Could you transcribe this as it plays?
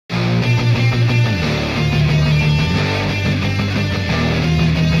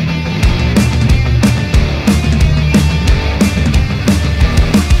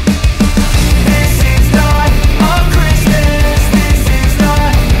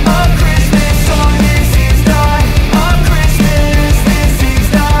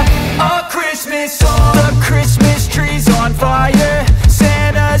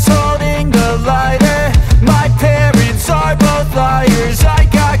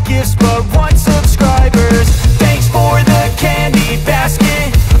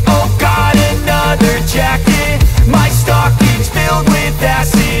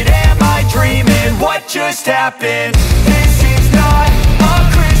happen. This is not a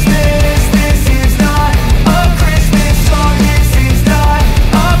Christmas. This is not a Christmas song. This is not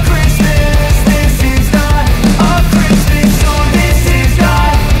a Christmas. This is not a Christmas song. This is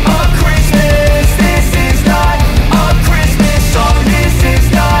not a Christmas. This is not a Christmas song. This is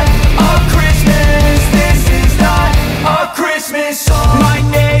not a Christmas. This is not a Christmas song. My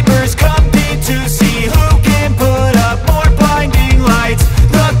neighbors compete to see who can put up more blinding lights.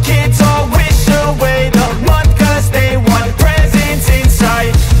 The kids all wish away the month 'cause they want presents in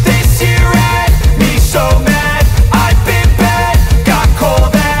sight. This year had me so mad, I've been bad, got coal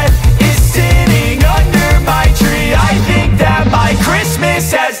that is sitting under my tree. I think that my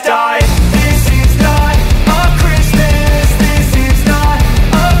Christmas has died. This is not a Christmas. This is not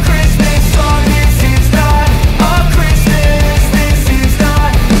a Christmas song. This is not a Christmas. This is not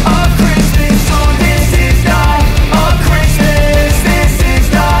a Christmas song. This is not a Christmas. This is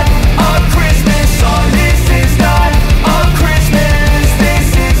not a Christmas song. This is not a Christmas. This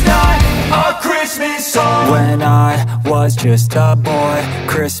is not a Christmas song. When I was just a boy,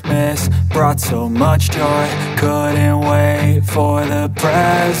 Christmas brought so much joy. Couldn't wait for the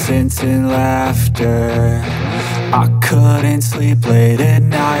presents and laughter. I couldn't sleep late at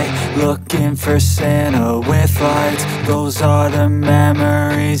night, looking for Santa with lights. Those are the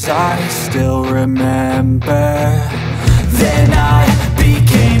memories I still remember. Then I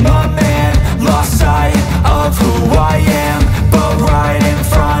became a man, lost sight of who I am. But right in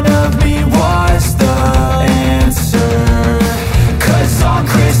front of me was the answer. 'Cause on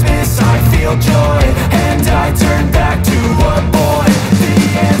Christmas I feel joy, and I turn back to a boy. The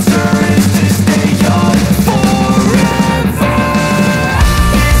answer is to stay young forever.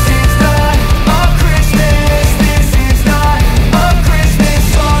 This is not a Christmas. This is not a Christmas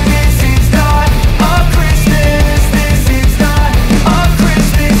song. This is not a Christmas. This is not a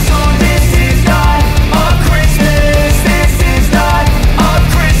Christmas song. This is not a Christmas. This is not a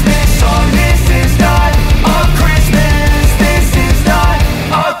Christmas song. This is not a Christmas. This is not a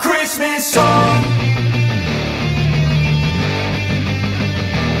Christmas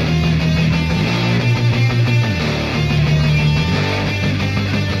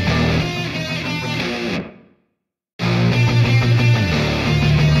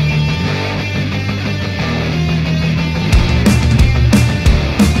song. This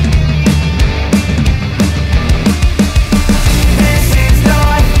is not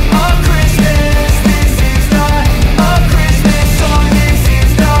a Christmas. This is not a Christmas song. This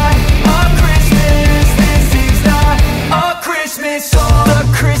is not a Christmas. This is not a Christmas song. The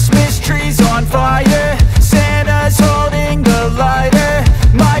Christmas tree's on fire. Santa's holding the lighter.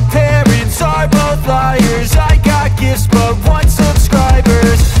 My parents are both liars. I got gifts but one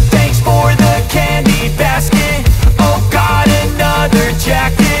subscribers. Thanks for the candy basket. Oh, got another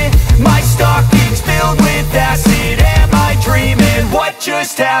jacket. My stocking's filled with acid. Am I dreaming? What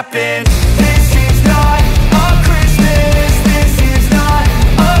just happened? This